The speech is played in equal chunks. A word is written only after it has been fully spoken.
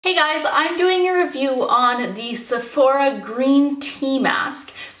Hey guys, I'm doing a review on the Sephora green tea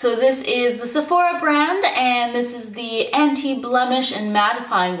mask. So this is the Sephora brand and this is the Anti-Blemish and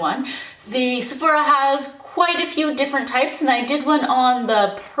Mattifying one. The Sephora has quite a few different types and I did one on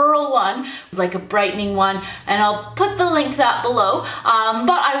the pearl one, it's like a brightening one, and I'll put the link to that below.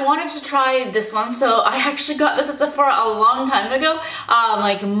 But I wanted to try this one, so I actually got this at Sephora a long time ago,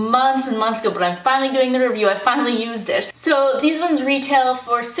 like months and months ago, but I'm finally doing the review. I finally used it. So these ones retail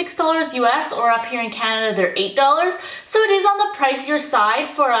for $6 US, or up here in Canada they're $8. So it is on the pricier side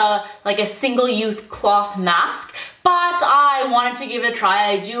for a single-use cloth mask. But I wanted to give it a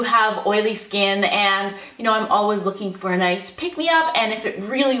try. I do have oily skin and, you know, I'm always looking for a nice pick-me-up, and if it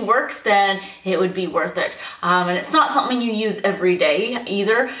really works, then it would be worth it. And it's not something you use every day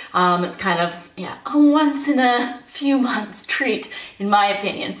either. It's kind of, yeah, a once in a few months treat, in my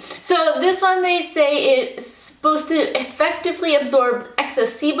opinion. So this one, they say it's supposed to effectively absorb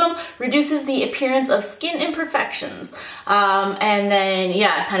excess sebum, reduces the appearance of skin imperfections, and then,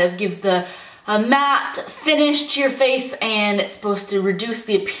 yeah, it kind of gives a matte finish to your face, and it's supposed to reduce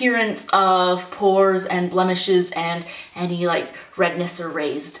the appearance of pores and blemishes and any like redness or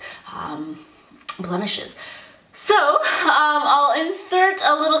raised blemishes. So I'll insert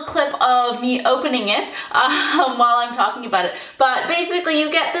a little clip of me opening it while I'm talking about it. But basically you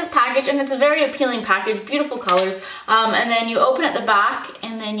get this package, and it's a very appealing package, beautiful colors, and then you open at the back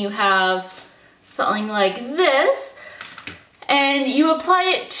and then you have something like this. And you apply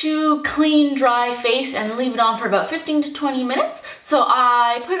it to clean, dry face and leave it on for about 15 to 20 minutes. So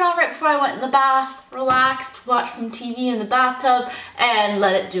I put it on right before I went in the bath, relaxed, watched some TV in the bathtub, and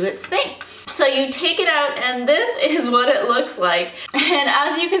let it do its thing. So you take it out and this is what it looks like. And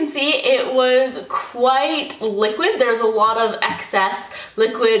as you can see, it was quite liquid. There's a lot of excess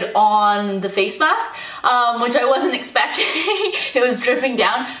liquid on the face mask, which I wasn't expecting. It was dripping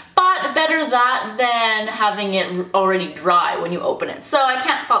down. But better that than having it already dry when you open it. So I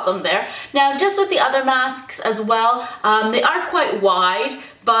can't fault them there. Now, just with the other masks as well, they are quite wide,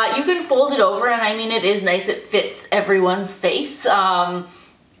 but you can fold it over, and I mean, it is nice. It fits everyone's face.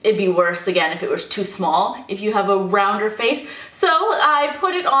 It'd be worse, again, if it was too small, if you have a rounder face. So I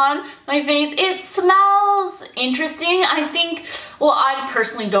put it on my face. It smells interesting. I think, well, I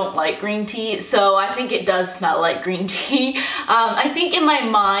personally don't like green tea, so I think it does smell like green tea. I think in my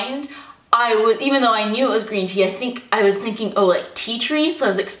mind, even though I knew it was green tea, I was thinking, oh, like tea tree, so I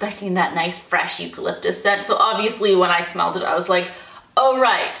was expecting that nice fresh eucalyptus scent. So obviously when I smelled it, I was like, oh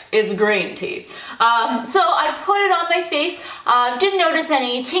right, it's green tea. So I put it on my face, didn't notice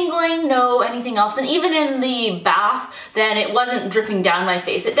any tingling, no anything else, and even in the bath, then it wasn't dripping down my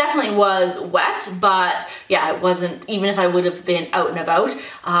face. It definitely was wet, but yeah, it wasn't, even if I would have been out and about,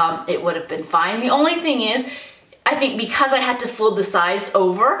 it would have been fine. The only thing is, I think because I had to fold the sides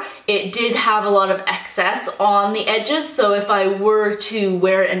over, it did have a lot of excess on the edges, so if I were to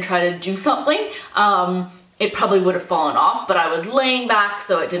wear it and try to do something, it probably would have fallen off, but I was laying back,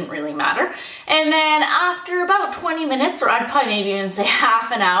 so it didn't really matter. And then after about 20 minutes, or I'd probably maybe even say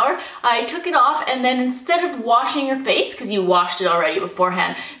half an hour, I took it off, and then instead of washing your face, because you washed it already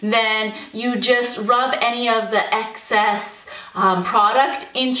beforehand, then you just rub any of the excess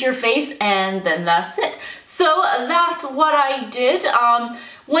product into your face, and then that's it. So that's what I did.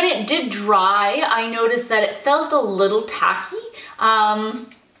 When it did dry, I noticed that it felt a little tacky.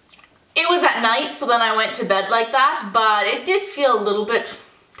 It was at night, so then I went to bed like that, but it did feel a little bit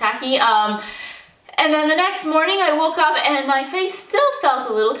tacky. And then the next morning I woke up and my face still felt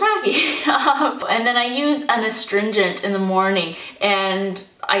a little tacky. And then I used an astringent in the morning, and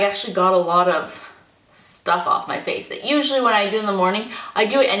I actually got a lot of stuff off my face that usually when I do in the morning, I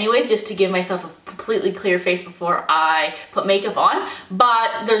do it anyway just to give myself a completely clear face before I put makeup on,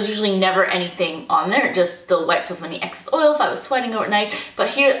 but there's usually never anything on there. It just still wipes off any excess oil if I was sweating overnight. But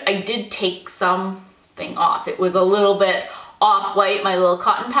here I did take something off. It was a little bit off-white, my little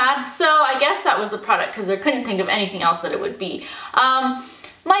cotton pad, so I guess that was the product because I couldn't think of anything else that it would be.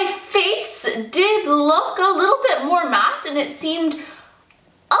 My face did look a little bit more matte, and it seemed,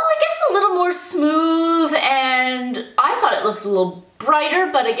 I guess, a little more smooth, and I thought it looked a little brighter,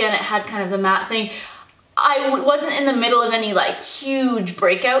 but again, it had kind of the matte thing. I wasn't in the middle of any like huge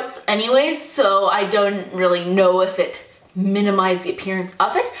breakouts anyways, so I don't really know if it minimized the appearance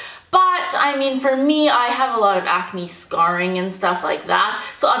of it. But I mean, for me, I have a lot of acne scarring and stuff like that,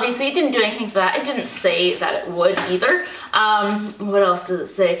 so obviously it didn't do anything for that. It didn't say that it would either. What else does it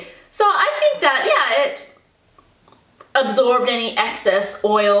say? So I think that, yeah, it absorbed any excess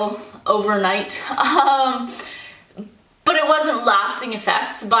oil overnight. But but it wasn't lasting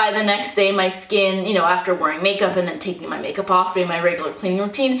effects. By the next day, my skin, you know, after wearing makeup and then taking my makeup off, doing my regular cleaning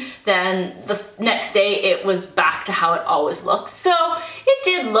routine, then the next day it was back to how it always looks. So it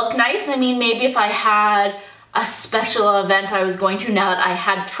did look nice. I mean, maybe if I had a special event I was going to, now that I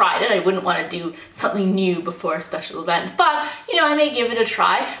had tried it, I wouldn't want to do something new before a special event, but you know, I may give it a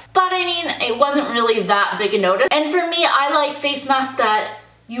try. But I mean, it wasn't really that big a notice. And for me, I like face masks that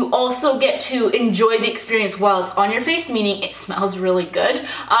you also get to enjoy the experience while it's on your face, meaning it smells really good.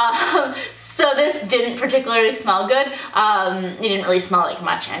 So this didn't particularly smell good. It didn't really smell like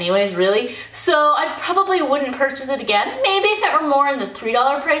much anyways, really. So I probably wouldn't purchase it again. Maybe if it were more in the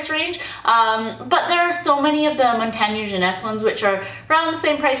 $3 price range. But there are so many of the Montagne Jeunesse ones which are around the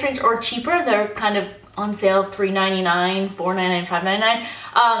same price range or cheaper. They're kind of on sale, $3.99, $4.99,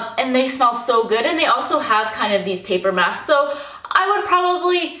 $5.99. And they smell so good, and they also have kind of these paper masks. So I would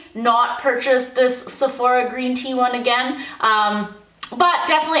probably not purchase this Sephora green tea one again, but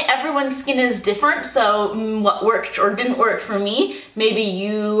definitely everyone's skin is different, so what worked or didn't work for me, maybe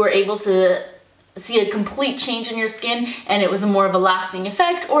you were able to see a complete change in your skin and it was more of a lasting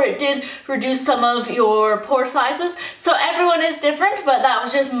effect, or it did reduce some of your pore sizes. So everyone is different, but that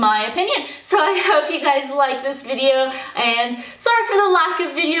was just my opinion. So I hope you guys like this video, and sorry for the lack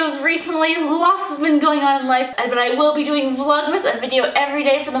of videos recently. Lots has been going on in life, but I will be doing Vlogmas, a video every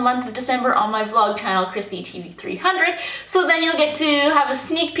day for the month of December on my vlog channel, Christy TV 300. So then you'll get to have a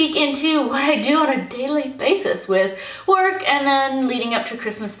sneak peek into what I do on a daily basis with work and then leading up to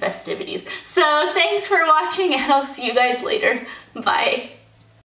Christmas festivities. So thanks for watching, and I'll see you guys later. Bye.